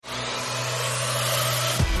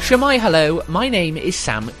Shemai, hello, my name is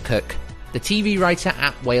Sam Cook, the TV writer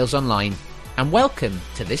at Wales Online, and welcome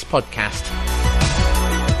to this podcast.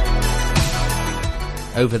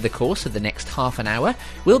 Over the course of the next half an hour,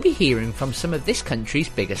 we'll be hearing from some of this country's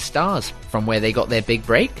biggest stars, from where they got their big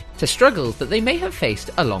break to struggles that they may have faced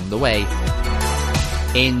along the way.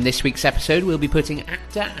 In this week's episode, we'll be putting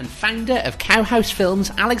actor and founder of Cowhouse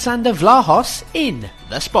Films, Alexander Vlahos, in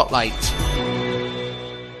the spotlight.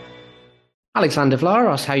 Alexander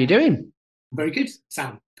Vlahos, how are you doing? Very good,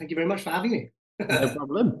 Sam. Thank you very much for having me.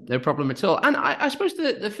 No problem at all. And I suppose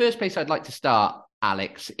the first place I'd like to start,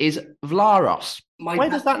 Alex, is Vlahos. Where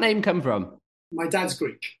does that name come from? My dad's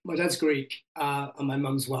Greek. And my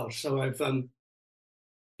mum's Welsh. So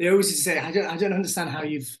they always used to say, I don't understand how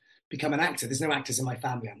you've become an actor. There's no actors in my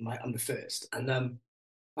family. I'm the first. And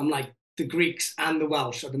I'm like, the Greeks and the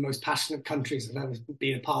Welsh are the most passionate countries I've ever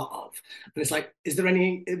been a part of. And it's like, was there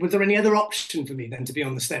any other option for me than to be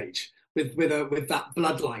on the stage with that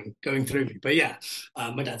bloodline going through me? But yeah,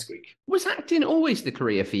 my dad's Greek. Was acting always the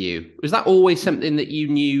career for you? Was that always something that you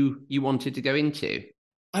knew you wanted to go into?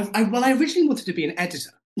 I originally wanted to be an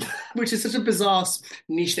editor, which is such a bizarre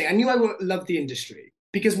niche thing. I knew I loved the industry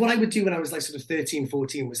because what I would do when I was like sort of 13,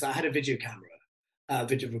 14 was that I had a video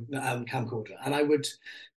camcorder, and I would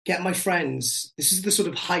get my friends. This is the sort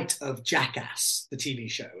of height of Jackass, the TV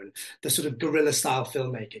show, and the sort of guerrilla style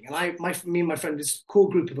filmmaking. And me and my friend, this core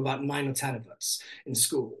group of about 9 or 10 of us in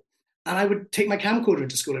school. And I would take my camcorder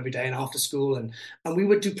into school every day and after school, and we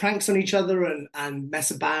would do pranks on each other and mess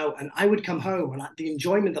about. And I would come home, and the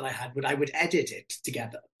enjoyment that I had I would edit it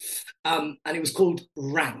together. And it was called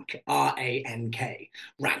Rank, R-A-N-K,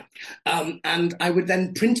 Rank. And I would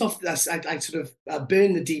then print off this, I'd sort of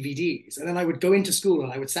burn the DVDs, and then I would go into school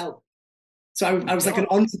and I would sell them. So I was like an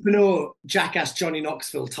entrepreneur, Jackass, Johnny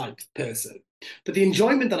Knoxville type person. But the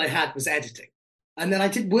enjoyment that I had was editing. And then I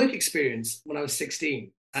did work experience when I was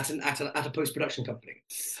 16. At a post-production company,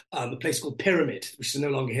 a place called Pyramid, which is no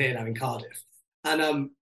longer here now in Cardiff. And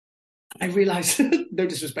I realised, no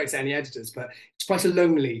disrespect to any editors, but it's quite a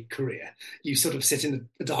lonely career. You sort of sit in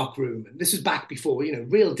a dark room. And this was back before,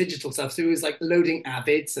 real digital stuff. So it was like loading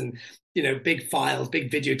Avids and, big files, big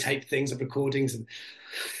videotape things of recordings. And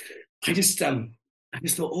I just thought,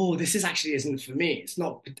 oh, this isn't for me. It's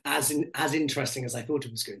not as interesting as I thought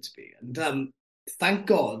it was going to be. And thank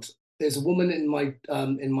God, there's a woman in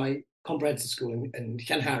my comprehensive school in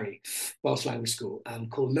Llanharry, Welsh language school,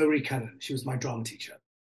 called Lowry Cunnan. She was my drama teacher.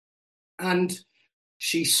 And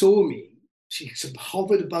she saw me, she sort of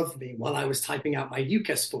hovered above me while I was typing out my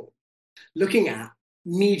UCAS form, looking at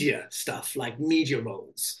media stuff, like media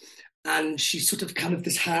roles. And she sort of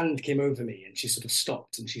this hand came over me and she sort of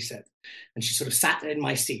stopped and she said, and she sort of sat in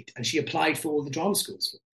my seat and she applied for all the drama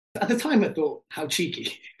schools. At the time I thought, how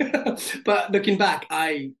cheeky. But looking back,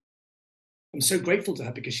 I'm so grateful to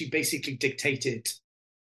her because she basically dictated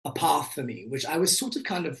a path for me, which I was sort of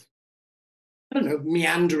I don't know,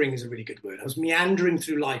 meandering is a really good word. I was meandering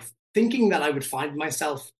through life, thinking that I would find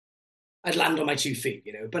myself, I'd land on my 2 feet,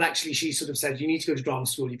 But actually she sort of said, you need to go to drama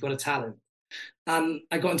school, you've got a talent. I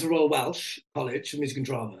got into Royal Welsh College of Music and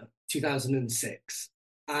Drama, 2006,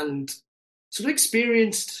 and sort of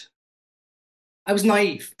experienced, I was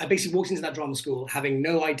naive. I basically walked into that drama school having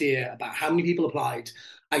no idea about how many people applied.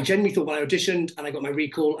 I genuinely thought when I auditioned and I got my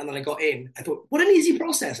recall and then I got in, I thought, what an easy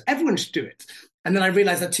process. Everyone should do it. And then I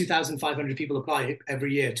realized that 2,500 people apply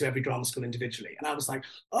every year to every drama school individually. And I was like,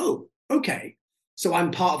 oh, okay. So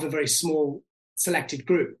I'm part of a very small selected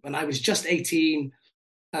group. And I was just 18.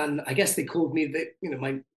 And I guess they called me, it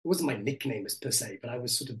wasn't my nickname per se, but I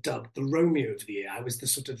was sort of dubbed the Romeo of the year. I was the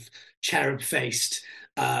sort of cherub-faced,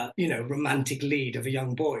 romantic lead of a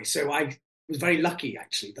young boy. So I was very lucky,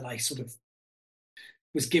 actually, that I sort of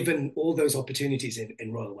was given all those opportunities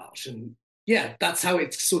in Royal Welsh. And yeah, that's how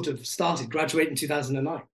it sort of started, graduated in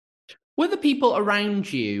 2009. Were the people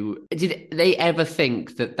around you, did they ever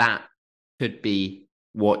think that could be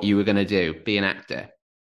what you were going to do, be an actor?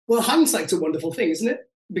 Well, hindsight's a wonderful thing, isn't it?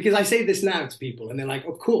 Because I say this now to people and they're like,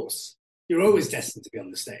 of course, you're always destined to be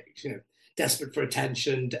on the stage, desperate for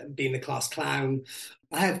attention, being the class clown.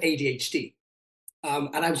 I have ADHD.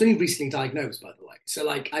 And I was only recently diagnosed, by the way. So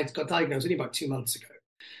I got diagnosed only about 2 months ago.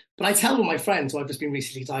 But I tell all my friends, I've just been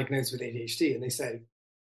recently diagnosed with ADHD, and they say,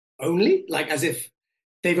 only? Like as if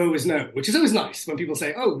they've always known, which is always nice when people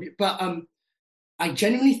say, oh, but I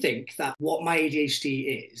genuinely think that what my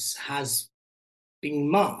ADHD has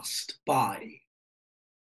been masked by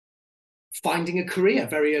finding a career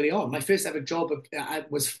very early on. My first ever job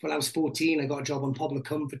was when I was 14. I got a job on Pobla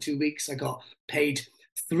Cwm for 2 weeks. I got paid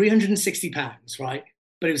 £360, right?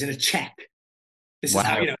 But it was in a check. This is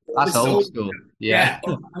how, That's This is old old. school. Yeah.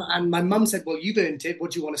 Yeah. And my mum said, well, you've earned it.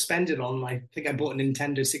 What do you want to spend it on? I think I bought a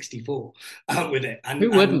Nintendo 64 with it. Who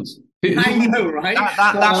And wouldn't? Who I would? know, right?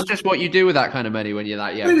 That's just what you do with that kind of money when you're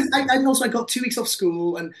that young. And also I got 2 weeks off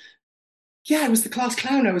school, and yeah, I was the class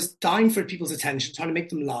clown. I was dying for people's attention, trying to make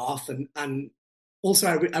them laugh. And also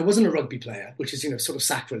I wasn't a rugby player, which is, sort of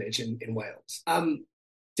sacrilege in Wales.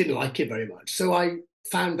 Didn't like it very much. So I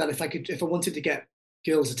found that if I wanted to get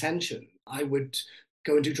girls' attention, I would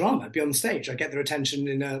go and do drama. I'd be on the stage. I'd get their attention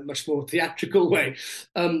in a much more theatrical way.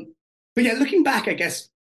 But yeah, looking back, I guess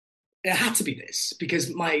it had to be this,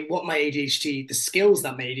 because my ADHD, the skills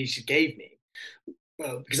that my ADHD gave me,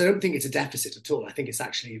 well, because I don't think it's a deficit at all. I think it's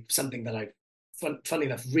actually something that I've, funnily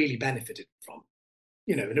enough, really benefited from,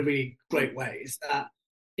 in a really great way, is that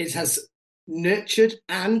it has nurtured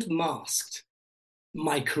and masked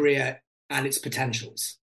my career and its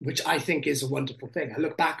potentials, which I think is a wonderful thing. I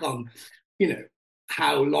look back on,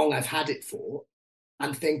 how long I've had it for,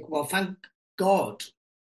 and think, well, thank God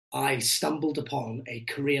I stumbled upon a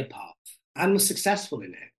career path and was successful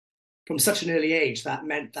in it from such an early age. That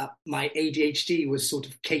meant that my ADHD was sort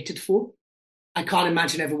of catered for. I can't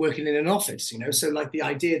imagine ever working in an office, So like the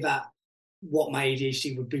idea that what my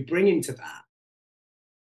ADHD would be bringing to that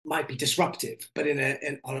might be disruptive, but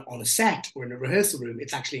on a set or in a rehearsal room,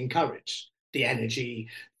 it's actually encouraged. The energy,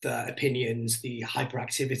 the opinions, the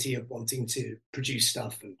hyperactivity of wanting to produce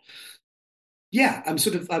stuff, and yeah, I'm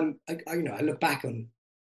sort of I look back on.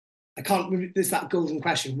 I can't. There's that golden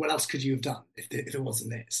question: what else could you have done if it wasn't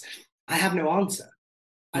this? I have no answer.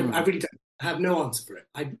 I really don't have no answer for it.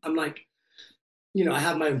 I'm like, I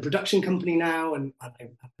have my own production company now, and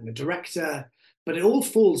I'm a director, but it all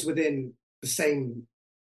falls within the same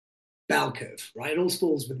bell curve, right? It all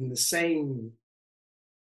falls within the same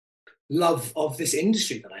love of this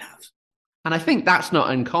industry that I have. And I think that's not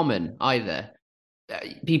uncommon either.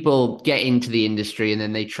 People get into the industry and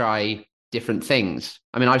then they try different things.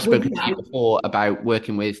 I mean, I've spoken to you before about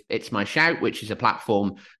working with It's My Shout, which is a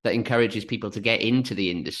platform that encourages people to get into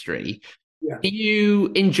the industry. Yeah. Do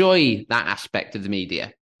you enjoy that aspect of the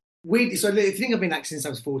media? Weirdly, so I think I've been acting since I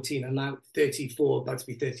was 14. I'm now 34, about to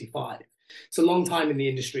be 35. It's a long time in the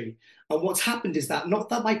industry. And what's happened is that not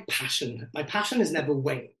that my passion has never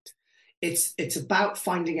waned. It's about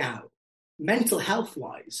finding out, mental health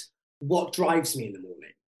wise, what drives me in the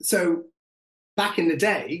morning. So back in the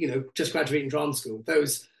day, just graduating drama school,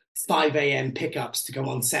 those 5 a.m. pickups to go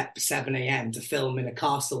on set for 7 a.m. to film in a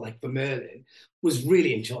castle like for Merlin was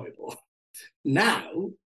really enjoyable.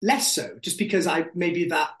 Now, less so, just because I'm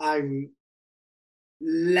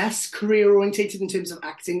less career orientated in terms of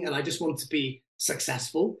acting, and I just want to be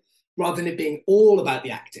successful rather than it being all about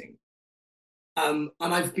the acting. And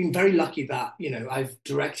I've been very lucky that, I've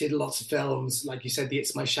directed lots of films. Like you said, the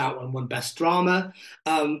It's My Shout one won Best Drama.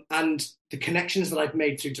 And the connections that I've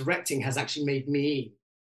made through directing has actually made me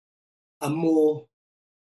a more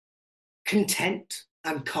content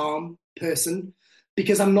and calm person,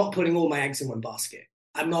 because I'm not putting all my eggs in one basket.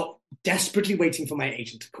 I'm not desperately waiting for my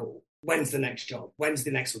agent to call. When's the next job? When's the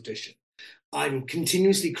next audition? I'm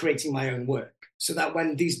continuously creating my own work so that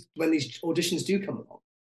when these auditions do come along,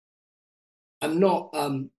 I'm not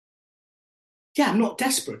I'm not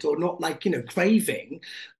desperate or not like, craving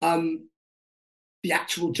the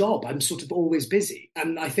actual job. I'm sort of always busy.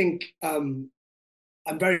 And I think I'm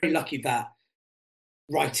very lucky that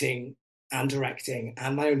writing and directing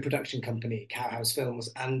and my own production company, Cowhouse Films,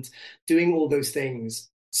 and doing all those things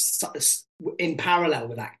in parallel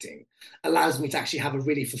with acting allows me to actually have a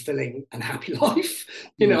really fulfilling and happy life.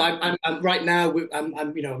 I'm right now. I'm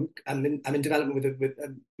in development with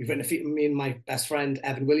we've written me and my best friend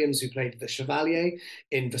Evan Williams, who played the Chevalier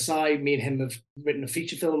in Versailles. Me and him have written a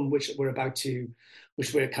feature film which we're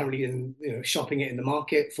currently shopping it in the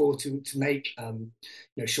market for to make.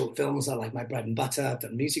 Short films are like my bread and butter. I've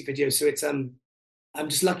done music videos, so it's I'm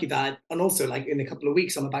just lucky that, and also like in a couple of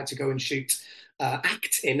weeks, I'm about to go and shoot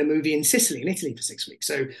act in a movie in Sicily, in Italy for 6 weeks.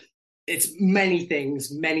 So it's many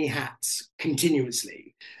things, many hats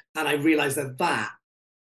continuously. And I realize that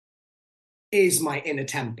is my inner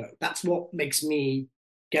tempo. That's what makes me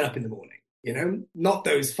get up in the morning, not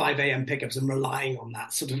those 5 a.m. pickups and relying on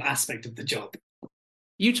that sort of aspect of the job.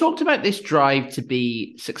 You talked about this drive to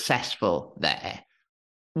be successful there.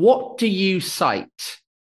 What do you cite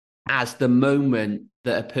as the moment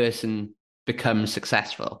that a person becomes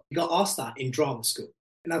successful? You got asked that in drama school.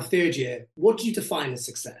 In our third year, what do you define as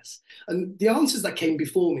success? And the answers that came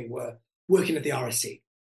before me were working at the RSC,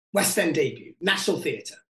 West End debut, National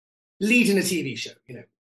Theatre, leading a TV show.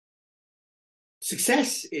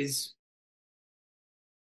 Success is,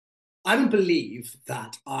 I don't believe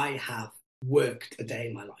that I have worked a day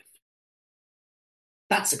in my life.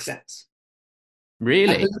 That's success. I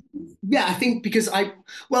Really? believe, yeah, I think because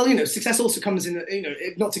well, success also comes in,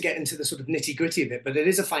 not to get into the sort of nitty gritty of it, but it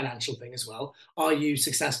is a financial thing as well. Are you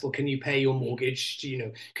successful? Can you pay your mortgage?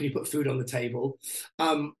 Can you put food on the table?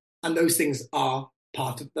 And those things are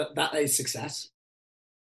part of that. That is success.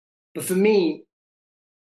 But for me,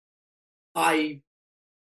 I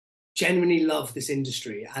genuinely love this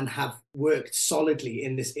industry and have worked solidly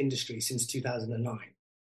in this industry since 2009.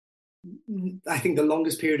 I think the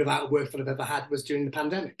longest period of out of work that I've ever had was during the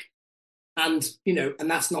pandemic. And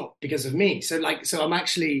that's not because of me. So I'm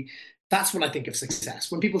actually, that's what I think of success.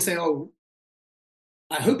 When people say, oh,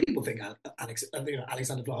 I hope people think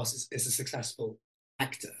Alexander Vlahos is a successful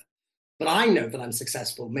actor. But I know that I'm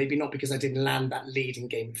successful, maybe not because I didn't land that lead in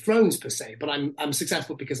Game of Thrones per se, but I'm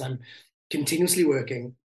successful because I'm continuously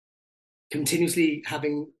working, continuously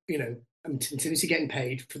having, I'm continuously getting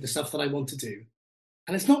paid for the stuff that I want to do.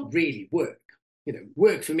 And it's not really work.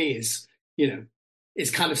 Work for me is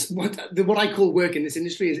kind of what I call work in this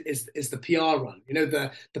industry is the PR run,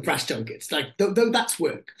 the press junkets. Like, though that's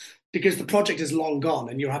work because the project is long gone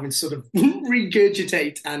and you're having to sort of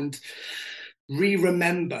regurgitate and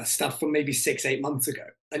remember stuff from maybe 6, 8 months ago.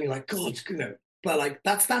 And you're like, God, but like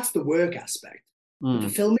that's the work aspect. The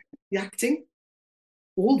filming, the acting,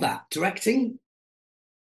 all that, directing,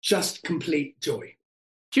 just complete joy.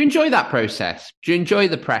 Do you enjoy that process? Do you enjoy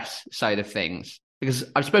the press side of things? Because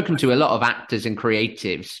I've spoken to a lot of actors and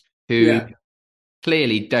creatives who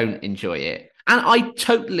clearly don't enjoy it. And I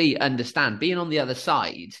totally understand being on the other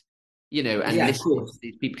side, and listening to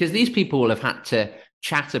these people, because these people will have had to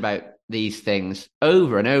chat about these things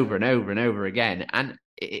over and over and over and over again. And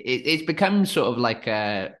it's become sort of like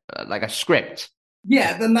a script.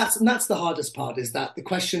 Yeah, then that's the hardest part, is that the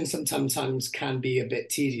questions sometimes can be a bit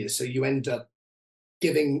tedious. So you end up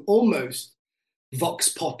giving almost vox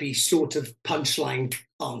poppy sort of punchline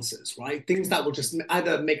answers, right? Things that will just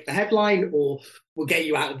either make the headline or will get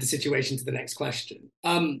you out of the situation to the next question.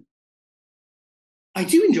 I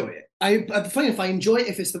do enjoy it. Funny enough, I enjoy it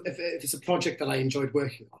if it's a project that I enjoyed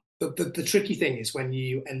working on. The tricky thing is when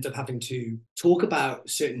you end up having to talk about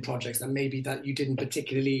certain projects that maybe that you didn't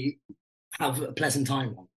particularly have a pleasant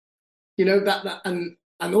time on.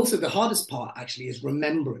 And also the hardest part actually is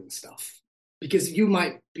remembering stuff, because you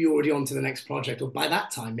might be already on to the next project, or by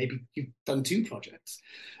that time maybe you've done 2 projects,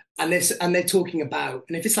 and they're talking about,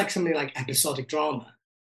 and if it's like something like episodic drama,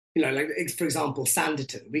 like for example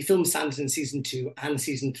Sanditon, we filmed Sanditon season 2 and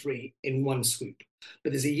season 3 in one swoop,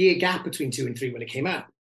 but there's a year gap between 2 and 3 when it came out.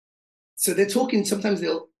 So they're talking, sometimes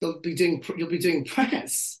you'll be doing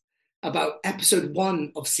press about episode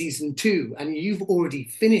 1 of season 2, and you've already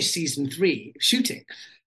finished season 3 shooting,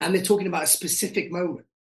 and they're talking about a specific moment.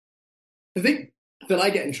 The thing that I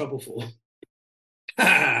get in trouble for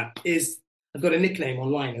is I've got a nickname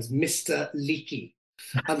online as Mr. Leaky.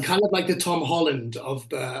 I'm kind of like the Tom Holland of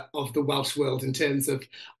the Welsh world in terms of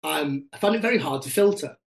I find it very hard to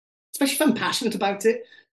filter, especially if I'm passionate about it.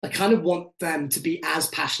 I kind of want them to be as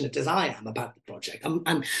passionate as I am about the project.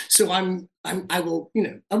 And so I will,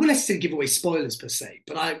 I won't necessarily give away spoilers per se,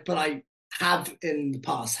 but I have in the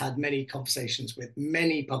past had many conversations with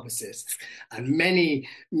many publicists and many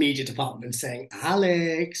media departments saying,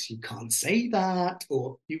 Alex, you can't say that,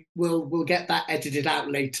 or we'll get that edited out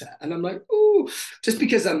later. And I'm like, oh, just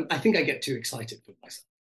because I think I get too excited for myself.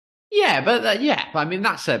 Yeah, but I mean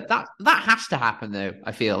that has to happen though.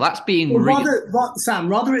 I feel that's being well,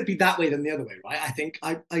 rather it be that way than the other way, right? I think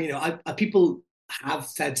people have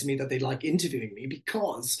said to me that they like interviewing me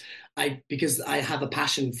because I have a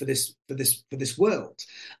passion for this world.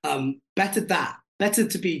 Better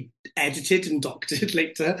to be edited and doctored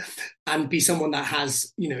later and be someone that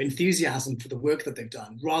has enthusiasm for the work that they've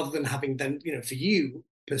done, rather than having them for you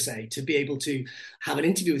per se to be able to have an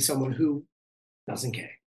interview with someone who doesn't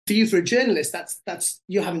care. For you, for a journalist, that's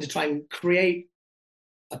you're having to try and create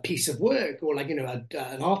a piece of work, or like an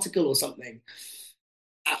article or something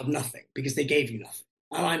out of nothing because they gave you nothing.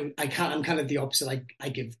 And I'm kind of the opposite. I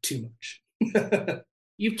give too much.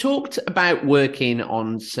 You've talked about working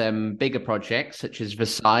on some bigger projects such as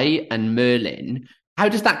Versailles and Merlin. How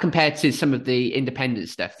does that compare to some of the independent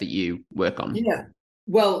stuff that you work on? Yeah,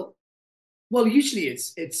 well, usually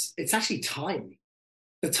it's actually time.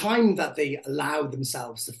 The time that they allow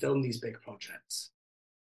themselves to film these big projects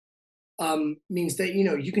means that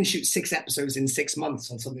you can shoot 6 episodes in 6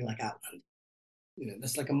 months on something like Outland.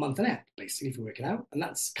 That's like a month and a half basically if you work it out, and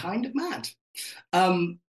that's kind of mad.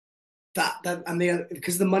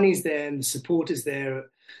 Because the money's there and the support is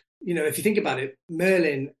there. If you think about it,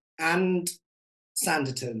 Merlin and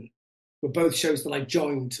Sanditon were both shows that I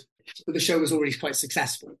joined but the show was already quite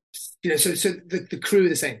successful. So the crew are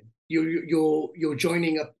the same. You're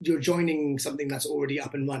joining something that's already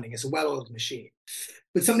up and running. It's a well-oiled machine.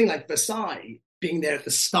 But something like Versailles, being there at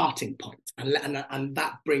the starting point and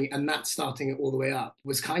that starting it all the way up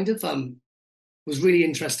was kind of was really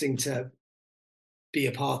interesting to be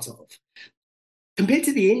a part of. Compared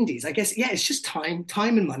to the indies, I guess, yeah, it's just time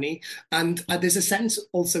and money. And there's a sense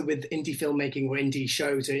also with indie filmmaking or indie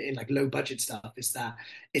shows in like low budget stuff is that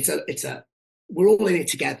it's a we're all in it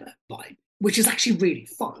together vibe, which is actually really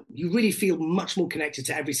fun. You really feel much more connected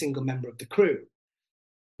to every single member of the crew.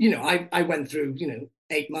 I went through,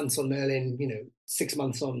 8 months on Merlin, 6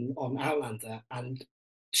 months on Outlander, and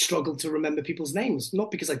struggled to remember people's names,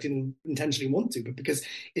 not because I didn't intentionally want to, but because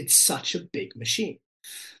it's such a big machine.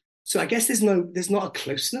 So I guess there's not a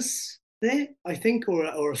closeness there, I think,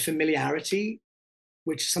 or a familiarity,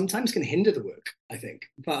 which sometimes can hinder the work, I think.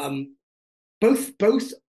 But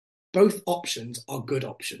both options are good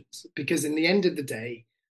options, because in the end of the day,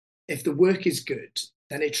 if the work is good,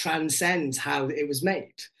 then it transcends how it was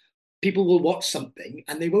made. People will watch something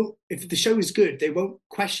and they won't, if the show is good, they won't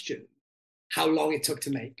question how long it took to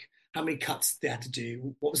make, how many cuts they had to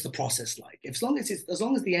do, what was the process like. As long as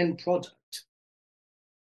the end product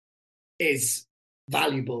is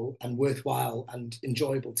valuable and worthwhile and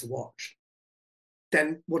enjoyable to watch,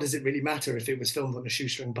 then what does it really matter if it was filmed on a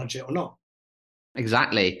shoestring budget or not?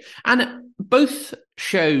 Exactly. And both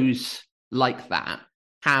shows like that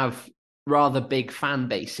have rather big fan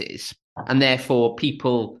bases, and therefore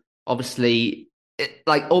people obviously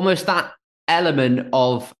like almost that element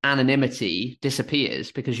of anonymity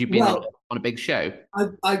disappears because you've been on a big show.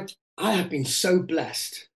 I have been so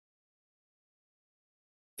blessed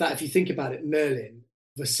that if you think about it, Merlin,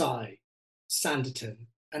 Versailles, Sanditon,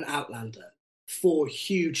 and Outlander, 4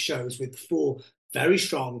 huge shows with 4 very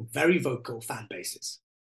strong, very vocal fan bases.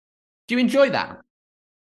 Do you enjoy that?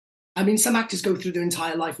 I mean, some actors go through their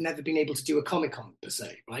entire life never being able to do a Comic-Con per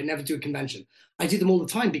se, right? Never do a convention. I do them all the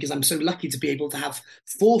time because I'm so lucky to be able to have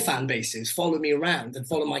 4 fan bases follow me around and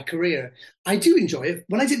follow my career. I do enjoy it.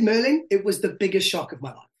 When I did Merlin, it was the biggest shock of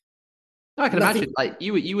my life. I can imagine. Like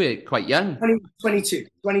you were quite young. 22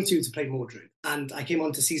 to play Mordred. And I came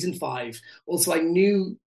on to season 5. Also, I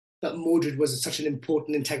knew that Mordred was such an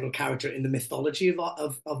important, integral character in the mythology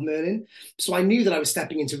of Merlin. So I knew that I was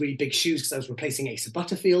stepping into really big shoes because I was replacing Asa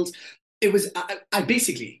Butterfield. I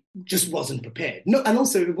basically just wasn't prepared. No, and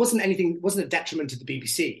also it wasn't a detriment to the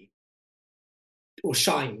BBC or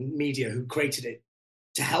Shine Media who created it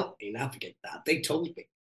to help me navigate that. They told me.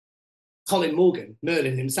 Colin Morgan,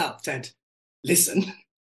 Merlin himself, said, listen,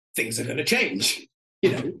 things are going to change,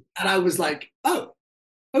 And I was like, oh,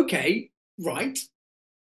 okay, right.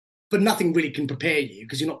 But nothing really can prepare you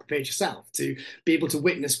because you're not prepared yourself to be able to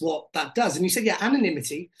witness what that does. And you said, yeah,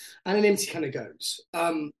 anonymity kind of goes.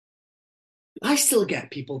 I still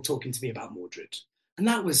get people talking to me about Mordred. And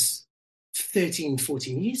that was 13,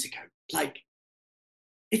 14 years ago. Like,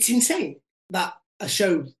 it's insane that a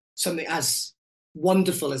show, something as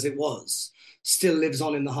wonderful as it was, still lives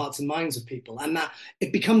on in the hearts and minds of people. And that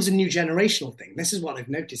it becomes a new generational thing. This is what I've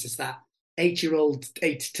noticed, is that 8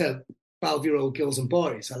 to 12-year-old girls and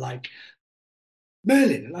boys are like,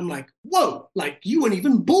 Merlin. And I'm like, whoa, like you weren't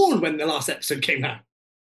even born when the last episode came out.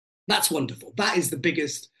 That's wonderful. That is the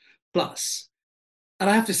biggest plus. And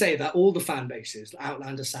I have to say that all the fan bases,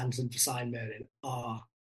 Outlander, Sanderson, Versailles, Merlin,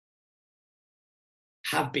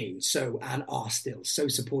 have been so and are still so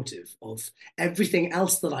supportive of everything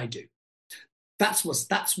else that I do. That's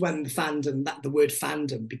when the fandom, that the word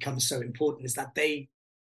fandom becomes so important, is that they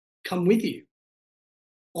come with you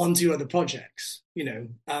onto your other projects,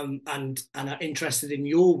 and are interested in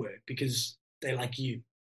your work because they like you.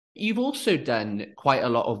 You've also done quite a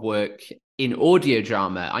lot of work in audio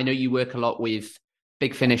drama. I know you work a lot with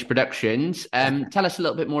Big Finish Productions. Tell us a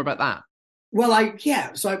little bit more about that. Well,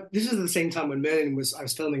 this is at the same time when I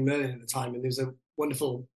was filming Merlin at the time, and there was a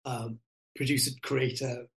wonderful producer,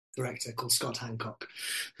 creator, director called Scott Hancock,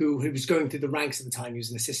 who was going through the ranks at the time. He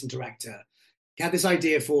was an assistant director. He had this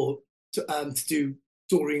idea to do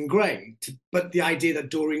Dorian Gray, but the idea that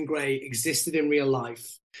Dorian Gray existed in real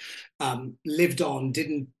life, lived on,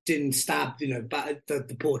 didn't stab,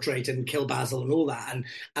 the portrait and kill Basil and all that,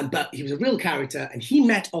 but he was a real character, and he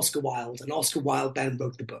met Oscar Wilde, and Oscar Wilde then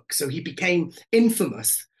wrote the book, so he became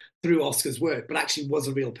infamous through Oscar's work, but actually was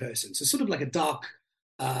a real person. So sort of like a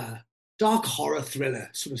dark horror thriller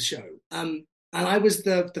sort of show, and I was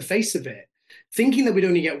the face of it, thinking that we'd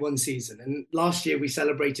only get 1 season. And last year we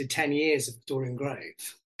celebrated 10 years of Dorian Gray.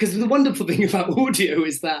 Because the wonderful thing about audio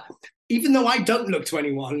is that even though I don't look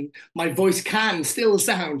 21, my voice can still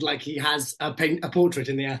sound like he has a portrait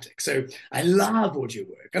in the attic. So I love audio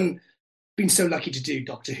work, and been so lucky to do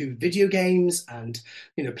Doctor Who video games, and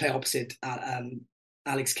play opposite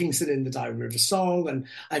Alex Kingston in The Diary of a Song. And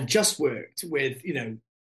I've just worked with,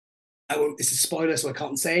 I won't, it's a spoiler, so I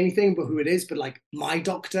can't say anything, but who it is, but like my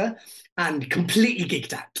doctor, and completely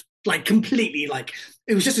geeked out. Like completely, like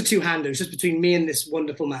it was just a two-hander. It was just between me and this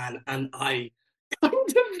wonderful man, and I kind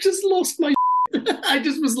of just lost my. I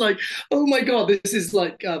just was like, oh my god, this is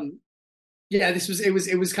like, yeah,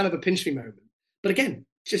 it was kind of a pinch me moment. But again,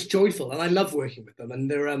 just joyful, and I love working with them,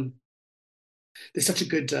 and they're such a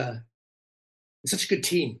good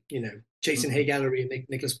team. Jason Haigh Gallery and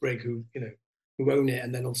Nicholas Brigg, who own it,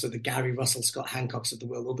 and then also the Gary Russell, Scott Hancocks of the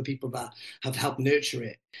world, all the people that have helped nurture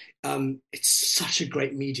it. It's such a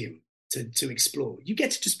great medium to explore. You get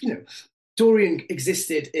to just, Dorian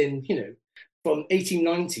existed in, from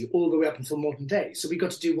 1890 all the way up until modern day. So we got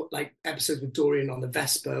to do episodes with Dorian on the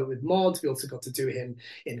Vespa with Mod. We also got to do him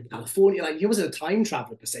in California. Like he wasn't a time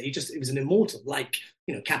traveler per se. He was an immortal, like,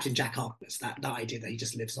 Captain Jack Harkness, that idea that he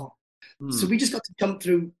just lives on. So we just got to jump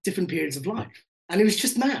through different periods of life. And it was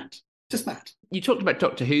just mad. Just mad. You talked about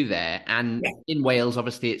Doctor Who there, and in Wales,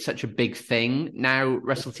 obviously, it's such a big thing. Now,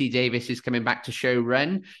 Russell T Davies is coming back to show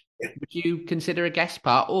run. Yeah. Would you consider a guest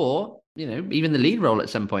part or, even the lead role at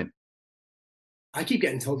some point? I keep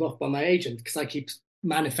getting told off by my agent because I keep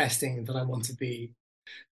manifesting that I want to be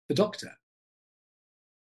the Doctor.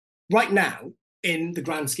 Right now, in the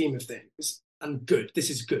grand scheme of things, and good, this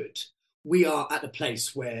is good, we are at a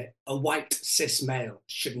place where a white cis male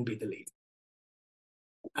shouldn't be the lead.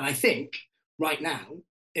 And I think right now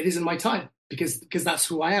it isn't my time because that's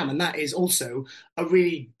who I am. And that is also a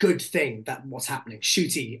really good thing that what's happening.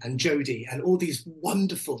 Ncuti and Jodie and all these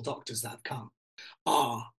wonderful doctors that have come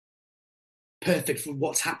are perfect for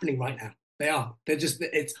what's happening right now. They are.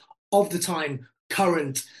 It's of the time,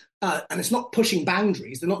 current, and it's not pushing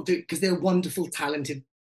boundaries. They're not doing, because they're wonderful, talented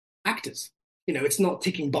actors. It's not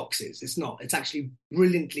ticking boxes. It's not. It's actually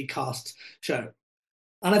brilliantly cast show.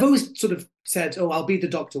 And I've always sort of said, oh, I'll be the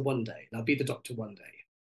Doctor one day. And I'll be the Doctor one day.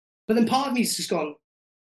 But then part of me's just gone,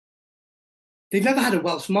 they've never had a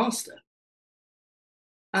Welsh master.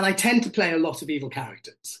 And I tend to play a lot of evil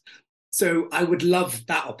characters. So I would love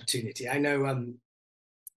that opportunity. I know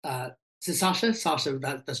Sasha,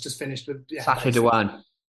 that's just finished with... Yeah, Sasha Dewan.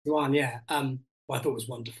 Dewan, yeah. Well, I thought it was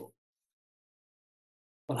wonderful.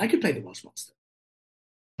 But I could play the Welsh master.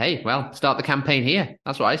 Hey, well, start the campaign here.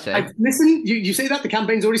 That's what I say. Listen, you say that the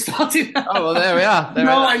campaign's already started. Oh, well, there we are.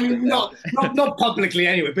 I mean, not publicly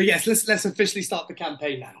anyway. But yes, let's officially start the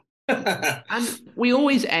campaign now. And we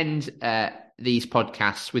always end these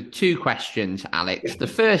podcasts with two questions, Alex. The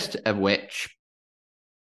first of which,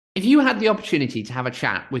 if you had the opportunity to have a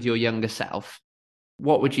chat with your younger self,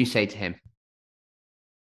 what would you say to him?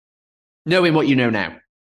 Knowing what you know now.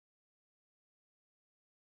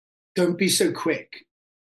 Don't be so quick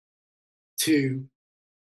to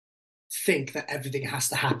think that everything has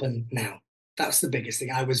to happen now. That's the biggest thing.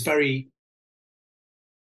 I was very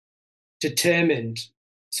determined,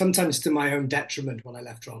 sometimes to my own detriment when I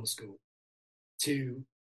left drama school, to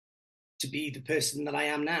be the person that I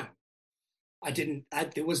am now. I didn't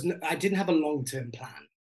have a long-term plan.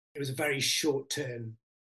 It was a very short-term.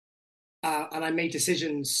 And I made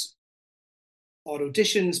decisions on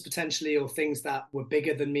auditions potentially, or things that were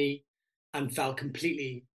bigger than me, and felt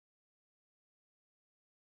completely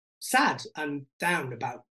sad and down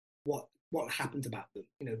about what happened about them.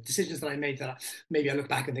 Decisions that I made that maybe I look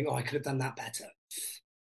back and think, oh, I could have done that better.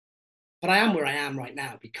 But I am where I am right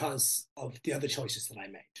now because of the other choices that I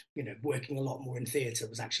made. Working a lot more in theatre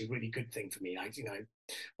was actually a really good thing for me. I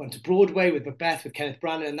went to Broadway with Macbeth with Kenneth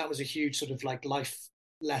Branagh, and that was a huge sort of like life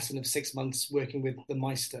lesson of 6 months working with the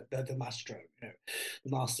maestro, the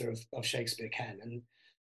master of Shakespeare, Ken. And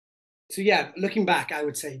so, yeah, looking back, I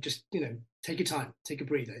would say just, take your time, take a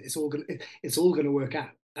breather. It's all gonna work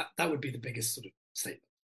out. That would be the biggest sort of statement.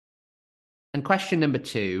 And question number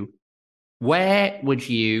 2, where would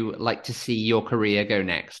you like to see your career go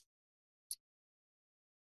next?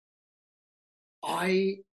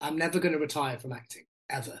 I am never going to retire from acting,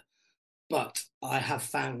 ever. But I have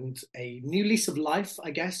found a new lease of life, I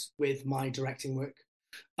guess, with my directing work.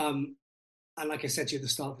 And like I said to you at the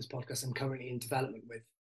start of this podcast, I'm currently in development with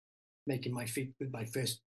directing my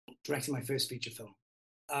first feature film.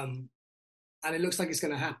 And it looks like it's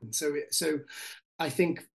going to happen. So I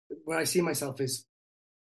think where I see myself is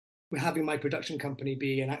we're having my production company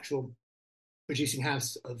be an actual producing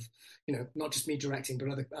house of, not just me directing, but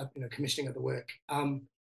other, commissioning of the work.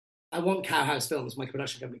 I want Cowhouse Films, my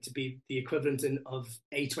production company, to be the equivalent of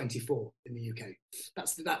A24 in the UK.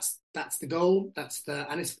 That's the goal.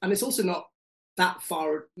 And it's also not that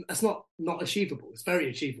far. That's not achievable. It's very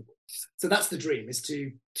achievable. So that's the dream: is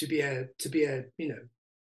to be a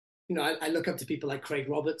I look up to people like Craig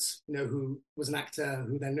Roberts, who was an actor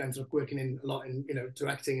who then ended up working a lot in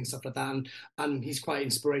directing and stuff like that, and he's quite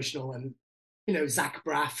inspirational. And Zach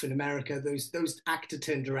Braff in America, those actor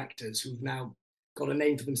turned directors who've now got a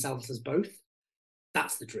name for themselves as both.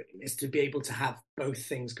 That's the dream: is to be able to have both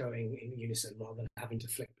things going in unison rather than having to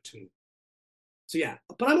flick between. So yeah,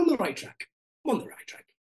 but I'm on the right track.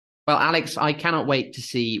 Well, Alex, I cannot wait to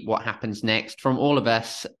see what happens next. From all of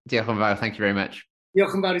us, diolch yn fawr. Thank you very much.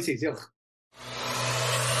 Diolch yn fawr I ti, diolch.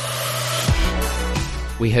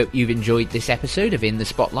 We hope you've enjoyed this episode of In the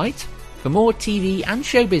Spotlight. For more TV and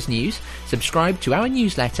showbiz news, subscribe to our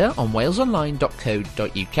newsletter on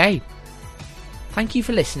walesonline.co.uk. Thank you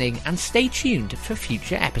for listening and stay tuned for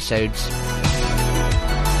future episodes.